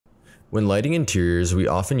When lighting interiors, we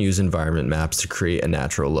often use environment maps to create a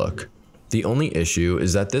natural look. The only issue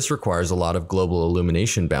is that this requires a lot of global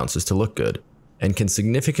illumination bounces to look good, and can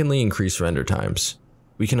significantly increase render times.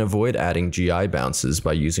 We can avoid adding GI bounces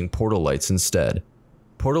by using portal lights instead.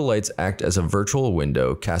 Portal lights act as a virtual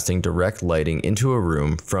window, casting direct lighting into a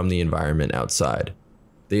room from the environment outside.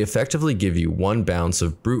 They effectively give you one bounce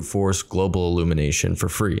of brute force global illumination for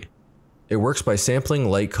free. It works by sampling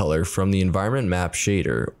light color from the environment map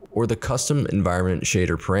shader or the custom environment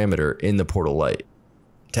shader parameter in the portal light.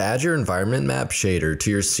 To add your environment map shader to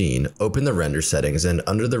your scene, open the render settings and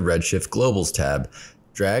under the Redshift Globals tab,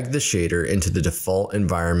 drag the shader into the default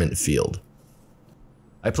environment field.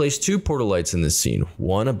 I placed two portal lights in this scene,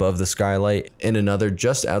 one above the skylight and another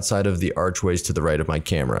just outside of the archways to the right of my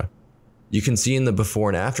camera. You can see in the before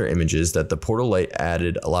and after images that the portal light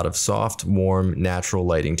added a lot of soft, warm, natural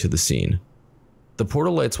lighting to the scene. The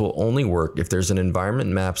portal lights will only work if there's an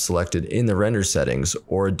environment map selected in the render settings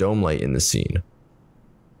or a dome light in the scene.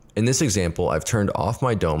 In this example, I've turned off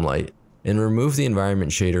my dome light and removed the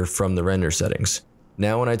environment shader from the render settings.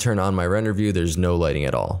 Now when I turn on my render view, there's no lighting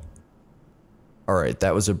at all. Alright,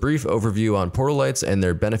 that was a brief overview on portal lights and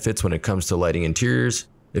their benefits when it comes to lighting interiors.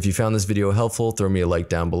 If you found this video helpful, throw me a like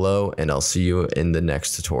down below and I'll see you in the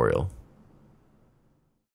next tutorial.